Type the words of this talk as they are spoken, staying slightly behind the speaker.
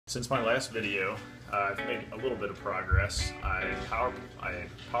Since my last video, I've made a little bit of progress. I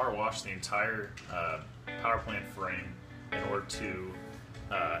power washed the entire power plant frame in order to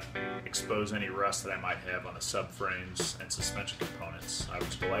expose any rust that I might have on the subframes and suspension components. I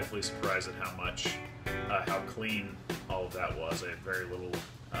was delightfully surprised at how clean all of that was. I had very little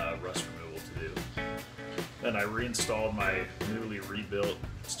rust removal to do. Then I reinstalled my newly rebuilt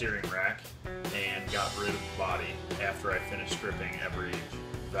steering rack and got rid of the body after I finished stripping every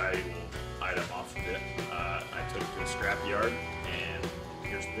valuable item off of it. I took it to a scrap yard, and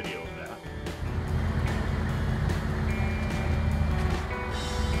here's a video of that.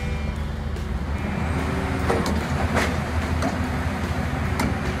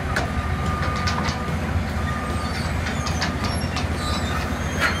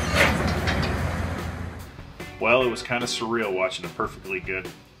 Well, it was kind of surreal watching a perfectly good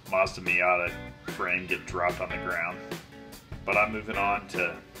Mazda Miata frame get dropped on the ground. But I'm moving on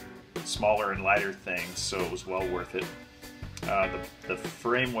to smaller and lighter things, so it was well worth it. The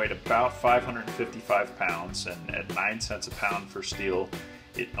frame weighed about 555 pounds, and at 9 cents a pound for steel,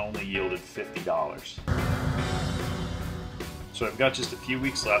 it only yielded $50. So I've got just a few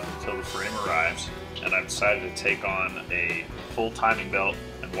weeks left until the frame arrives, and I've decided to take on a full timing belt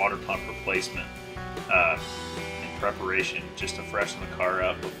and water pump replacement in preparation, just to freshen the car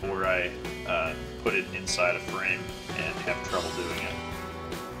up before I put it inside a frame and have trouble doing it.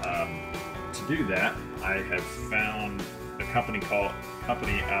 To do that, I have found a company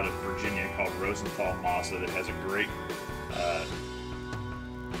out of Virginia called Rosenthal Mazda that has a great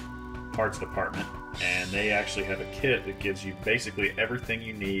parts department, and they actually have a kit that gives you basically everything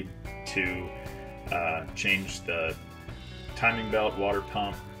you need to change the timing belt, water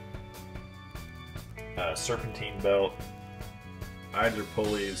pump, serpentine belt, idler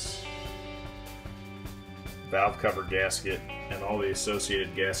pulleys, valve cover gasket, and all the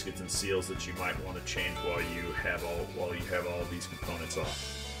associated gaskets and seals that you might want to change while you have all of these components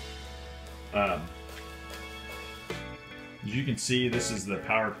off. As you can see, this is the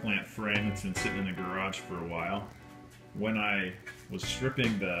power plant frame that's been sitting in the garage for a while. When I was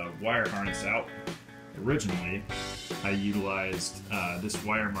stripping the wire harness out originally, I utilized this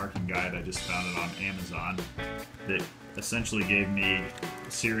wire marking guide. I just found it on Amazon that essentially gave me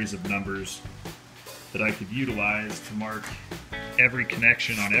a series of numbers that I could utilize to mark every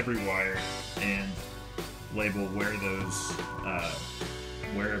connection on every wire and label where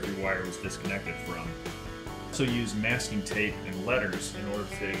every wire was disconnected from. I also use masking tape and letters in order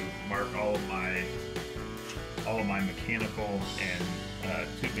to mark all of my mechanical and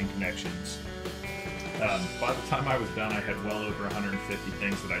tubing connections. By the time I was done, I had well over 150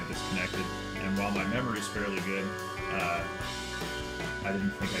 things that I disconnected, and while my memory is fairly good, I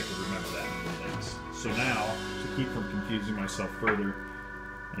didn't think I could remember that many things. So now, to keep from confusing myself further,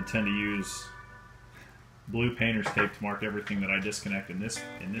 I intend to use blue painter's tape to mark everything that I disconnect in this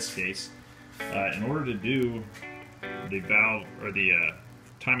case. In order to do the valve or the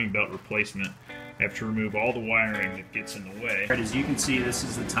timing belt replacement, I have to remove all the wiring that gets in the way. As you can see, this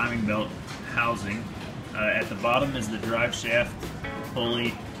is the timing belt housing. At the bottom is the drive shaft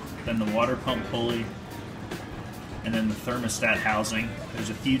pulley, then the water pump pulley, and then the thermostat housing.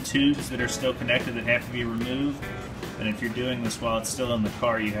 There's a few tubes that are still connected that have to be removed, and if you're doing this while it's still in the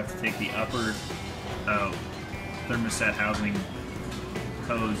car, you have to take the upper thermostat housing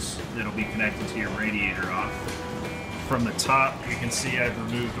hose that'll be connected to your radiator off. From the top, you can see I've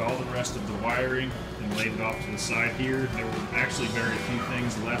removed all the rest of the wiring and laid it off to the side here. There were actually very few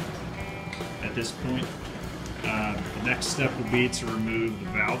things left at this point. The next step will be to remove the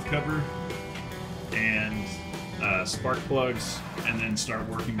valve cover and spark plugs, and then start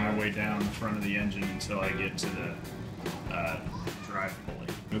working my way down the front of the engine until I get to the drive pulley.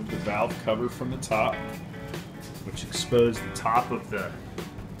 Remove the valve cover from the top, which exposed the top of the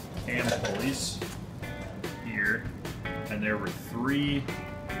cam pulleys here, and there were 3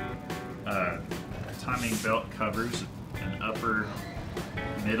 timing belt covers, an upper,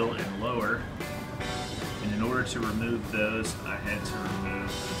 middle, and lower. And in order to remove those, I had to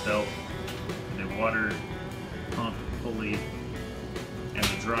remove the belt, the water pump pulley, and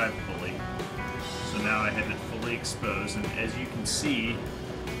the drive pulley. So now I have it fully exposed, and as you can see,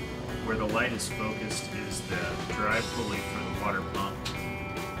 where the light is focused is the drive pulley for the water pump.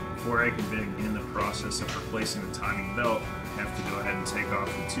 Before I can begin the process of replacing the timing belt, I have to go ahead and take off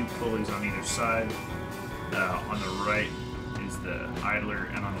the 2 pulleys on either side. On the right is the idler,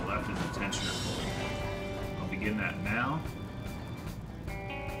 and on the left is the tensioner pulley. I'll begin that now.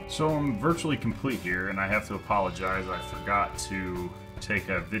 So I'm virtually complete here, and I have to apologize. I forgot to take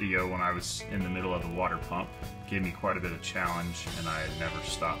a video when I was in the middle of the water pump. It gave me quite a bit of challenge, and I never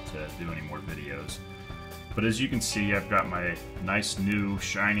stopped to do any more videos. But as you can see, I've got my nice new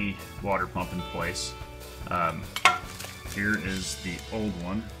shiny water pump in place. Here is the old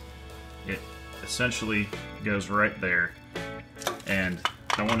one. It essentially goes right there. And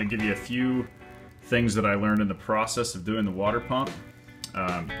I want to give you a few things that I learned in the process of doing the water pump.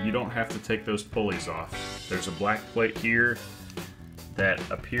 You don't have to take those pulleys off. There's a black plate here that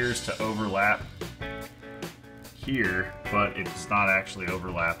appears to overlap here, but it does not actually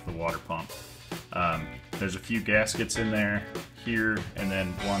overlap the water pump. There's a few gaskets in there, here, and then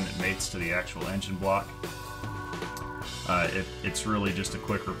one that mates to the actual engine block. It's really just a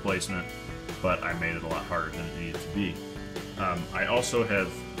quick replacement, but I made it a lot harder than it needed to be. I also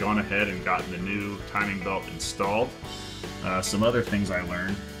have gone ahead and gotten the new timing belt installed. Some other things I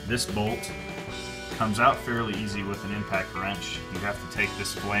learned: this bolt comes out fairly easy with an impact wrench. You have to take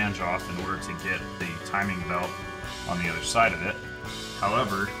this flange off in order to get the timing belt on the other side of it.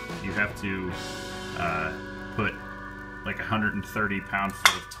 However, you have to put like 130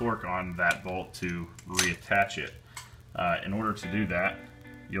 pound-foot of torque on that bolt to reattach it. In order to do that,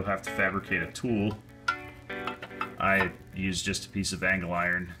 you'll have to fabricate a tool. I used just a piece of angle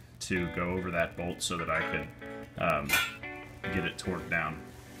iron to go over that bolt so that I could get it torqued down.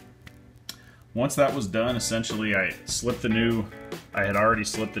 Once that was done, essentially I had already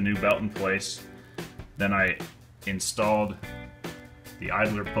slipped the new belt in place. Then I installed the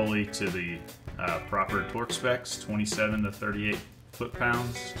idler pulley to the proper torque specs, 27 to 38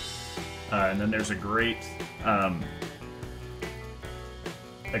 foot-pounds. And then there's a great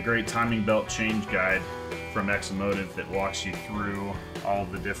timing belt change guide from Exomotive that walks you through all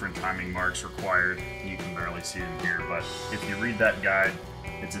of the different timing marks required. You can barely see them here, but if you read that guide,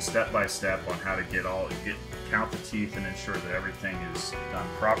 it's a step-by-step on how to count the teeth and ensure that everything is done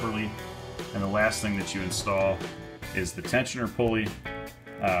properly. And the last thing that you install is the tensioner pulley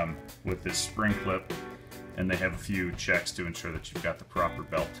with this spring clip, and they have a few checks to ensure that you've got the proper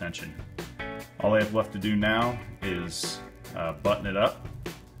belt tension. All I have left to do now is button it up,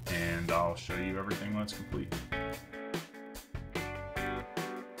 and I'll show you everything when it's complete.